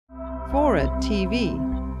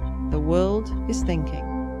FORA.tv. The world is thinking.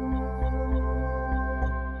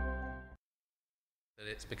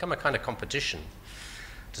 It's become a kind of competition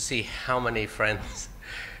to see how many friends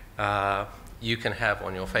you can have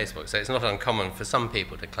on your Facebook. So it's not uncommon for some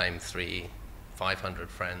people to claim 300, 500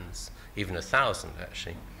 friends, even 1,000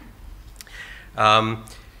 actually.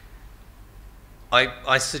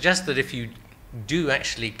 I suggest that if you do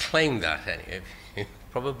actually claim that,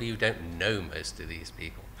 probably you don't know most of these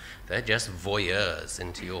people. They're just voyeurs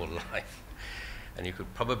into your life. And you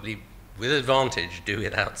could probably, with advantage, do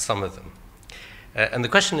without some of them. And the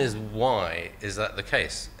question is, why is that the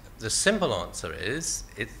case? The simple answer is,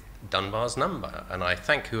 it's Dunbar's number. And I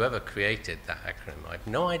thank whoever created that acronym. I have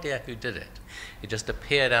no idea who did it. It just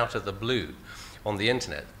appeared out of the blue on the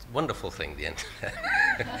internet. Wonderful thing, the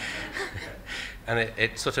internet. And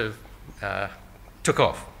it sort of took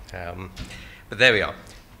off. But there we are.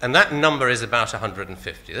 And that number is about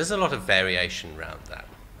 150. There's a lot of variation around that,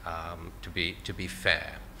 to be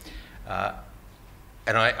fair.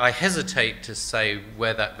 And I hesitate to say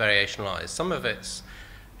where that variation lies. Some of it's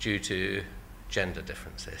due to gender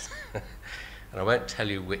differences. And I won't tell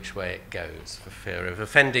you which way it goes for fear of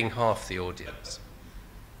offending half the audience.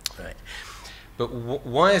 Right. But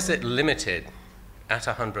why is it limited at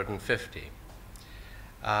 150?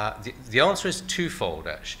 The answer is twofold,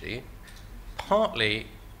 actually. Partly,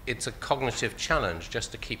 it's a cognitive challenge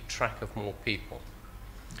just to keep track of more people.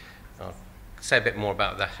 I'll say a bit more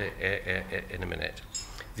about that in a minute.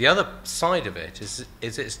 The other side of it is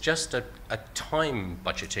it's just a time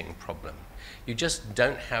budgeting problem. You just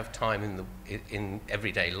don't have time in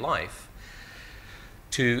everyday life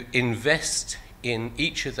to invest in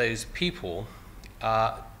each of those people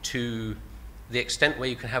to the extent where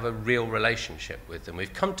you can have a real relationship with them.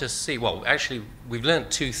 We've come to see, well, actually, we've learned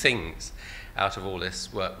two things out of all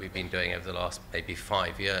this work we've been doing over the last maybe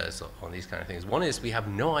 5 years on these kind of things. One is we have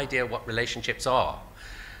no idea what relationships are.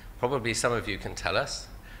 Probably some of you can tell us.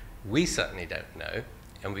 We certainly don't know.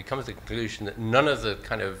 And we come to the conclusion that none of the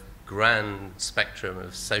kind of grand spectrum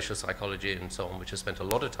of social psychology and so on, which has spent a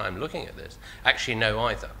lot of time looking at this, actually know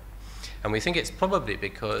either. And we think it's probably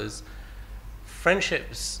because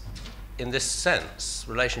friendships, in this sense,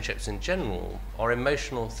 relationships in general, are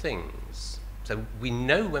emotional things. So we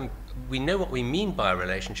know what we mean by a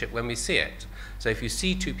relationship when we see it. So if you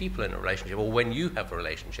see two people in a relationship, or when you have a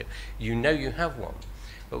relationship, you know you have one.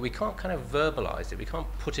 But we can't kind of verbalize it. We can't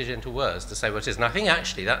put it into words to say what it is. And I think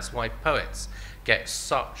actually that's why poets get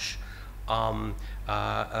such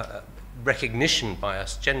recognition by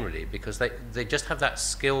us generally, because they just have that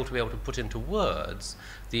skill to be able to put into words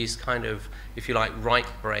these kind of, if you like, right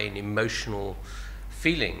brain emotional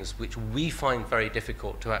feelings, which we find very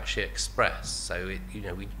difficult to actually express. So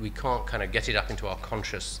we can't kind of get it up into our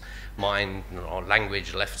conscious mind, our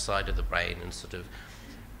language left side of the brain, and sort of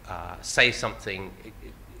say something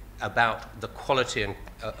about the quality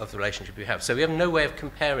of the relationship we have. So we have no way of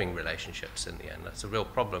comparing relationships in the end. That's a real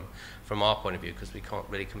problem from our point of view, because we can't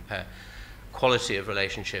really compare quality of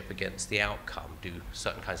relationship against the outcome. Do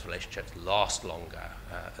certain kinds of relationships last longer,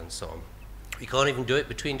 and so on. We can't even do it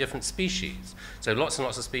between different species. So lots and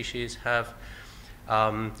lots of species have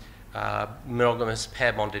monogamous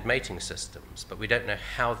pair-bonded mating systems, but we don't know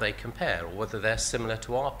how they compare, or whether they're similar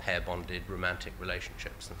to our pair-bonded romantic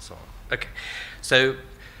relationships and so on. Okay, so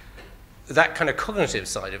that kind of cognitive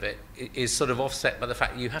side of it is sort of offset by the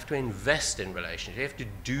fact that you have to invest in relationships. You have to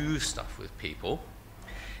do stuff with people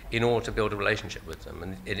in order to build a relationship with them.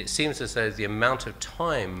 And it seems as though the amount of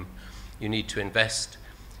time you need to invest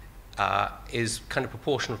is kind of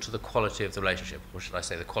proportional to the quality of the relationship. Or should I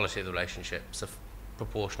say the quality of the relationships are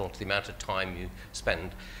proportional to the amount of time you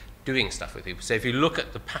spend doing stuff with people. So if you look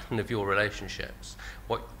at the pattern of your relationships,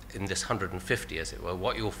 what in this 150, as it were,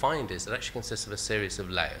 what you'll find is it actually consists of a series of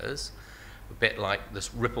layers, a bit like the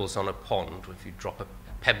ripples on a pond. If you drop a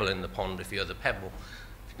pebble in the pond, if you're the pebble,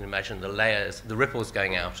 if you can imagine the layers, the ripples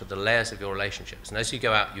going out are the layers of your relationships. And as you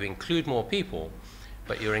go out, you include more people,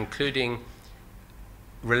 but you're including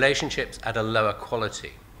relationships at a lower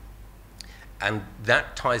quality. And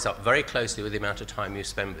that ties up very closely with the amount of time you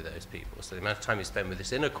spend with those people. So the amount of time you spend with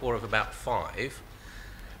this inner core of about 5,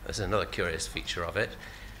 there's another curious feature of it,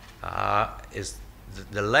 is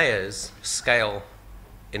the layers scale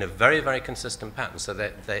in a very, very consistent pattern. So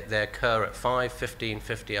they occur at 5, 15,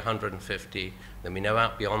 50, 150. Then we know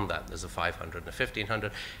out beyond that there's a 500 and a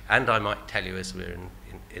 1500. And I might tell you, as we're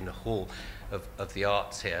in the hall of the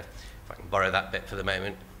arts here, if I can borrow that bit for the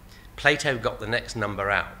moment, Plato got the next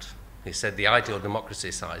number out. He said the ideal democracy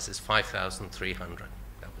size is 5,300.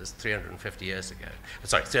 That was 350 years ago.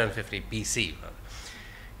 Sorry, 350 BC.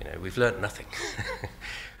 You know, we've learned nothing.